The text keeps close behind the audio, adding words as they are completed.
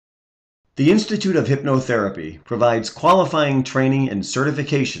The Institute of Hypnotherapy provides qualifying training and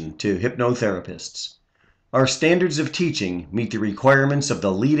certification to hypnotherapists. Our standards of teaching meet the requirements of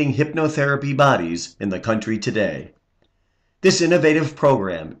the leading hypnotherapy bodies in the country today. This innovative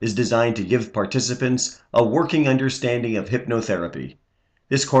program is designed to give participants a working understanding of hypnotherapy.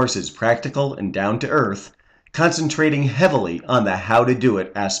 This course is practical and down-to-earth, concentrating heavily on the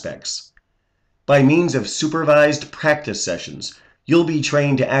how-to-do-it aspects. By means of supervised practice sessions, you'll be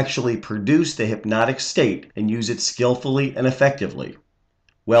trained to actually produce the hypnotic state and use it skillfully and effectively.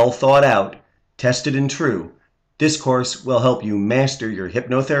 Well thought out, tested and true, this course will help you master your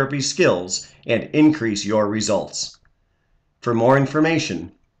hypnotherapy skills and increase your results. For more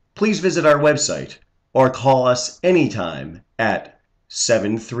information, please visit our website or call us anytime at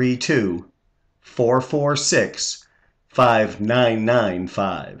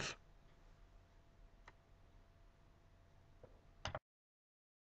 732-446-5995.